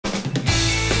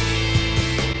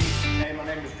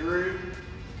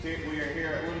We are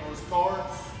here at Limitless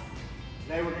Parts.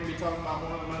 Today we're going to be talking about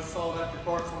one of the most sought after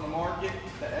parts on the market,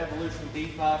 the EVolution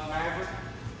D5 Maverick.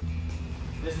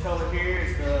 This color here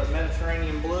is the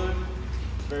Mediterranean blue.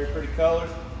 Very pretty color.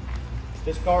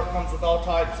 This cart comes with all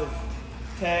types of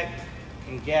tech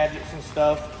and gadgets and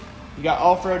stuff. You got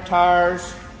off-road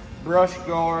tires, brush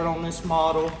guard on this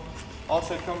model.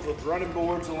 Also comes with running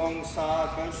boards along the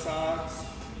side, both sides.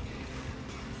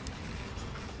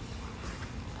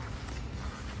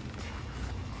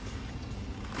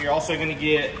 You're also going to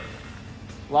get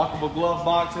lockable glove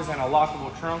boxes and a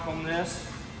lockable trunk on this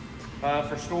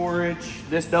for storage.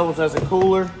 This doubles as a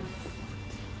cooler.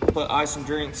 Put ice and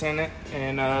drinks in it,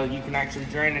 and you can actually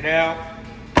drain it out.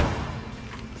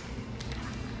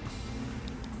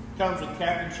 Comes with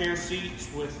captain chair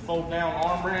seats with fold down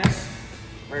armrests.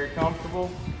 Very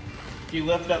comfortable. If you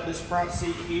lift up this front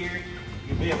seat here,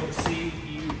 you'll be able to see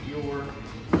your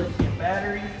lithium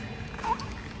battery.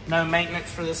 No maintenance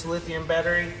for this lithium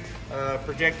battery.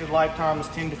 Projected lifetime is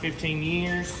 10 to 15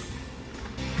 years.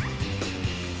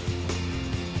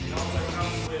 It also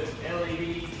comes with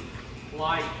LED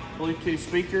light Bluetooth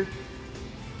speaker.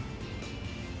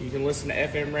 You can listen to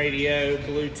FM radio,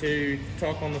 Bluetooth,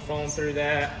 talk on the phone through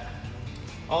that.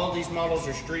 All of these models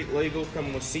are street legal,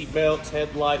 coming with seat belts,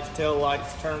 headlights, tail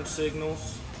lights, turn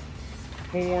signals,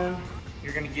 horn.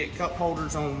 You're going to get cup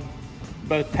holders on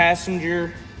both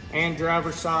passenger and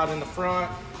driver's side in the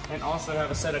front, and also have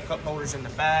a set of cup holders in the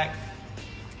back.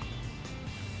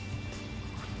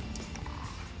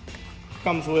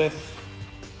 Comes with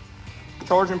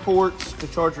charging ports to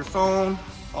charge your phone,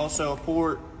 also a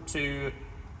port to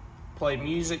play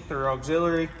music through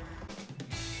auxiliary.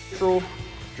 Neutral,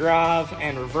 drive,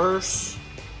 and reverse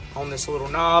on this little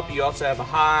knob. You also have a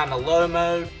high and a low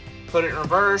mode. Put it in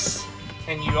reverse,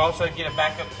 and you also get a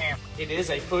backup camera. It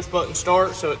is a push button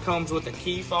start, so it comes with a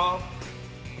key fob.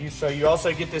 So you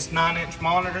also get this 9-inch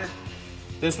monitor.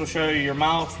 This will show you your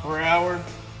miles per hour,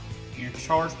 your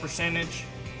charge percentage,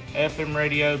 FM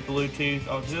radio, Bluetooth,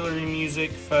 auxiliary music,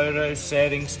 photos,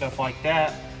 settings, stuff like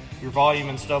that. Your volume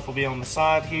and stuff will be on the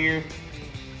side here.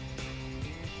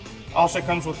 Also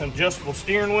comes with an adjustable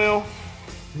steering wheel,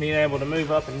 being able to move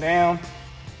up and down.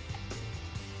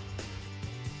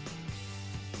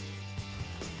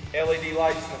 LED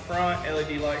lights in the front,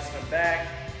 LED lights in the back,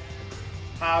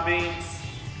 high beams,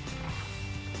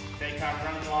 daytime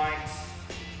running lights.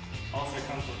 Also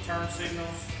comes with turn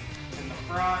signals in the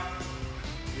front,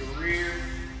 your rear,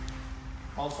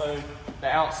 also the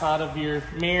outside of your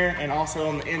mirror, and also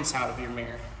on the inside of your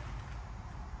mirror.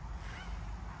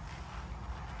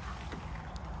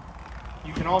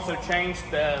 You can also change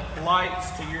the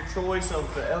lights to your choice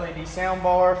of the LED sound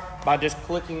bar by just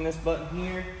clicking this button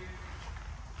here.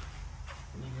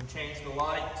 You can change the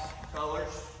lights,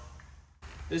 colors.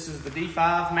 This is the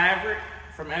D5 Maverick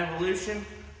from EVolution.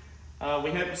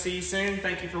 We hope to see you soon.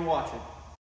 Thank you for watching.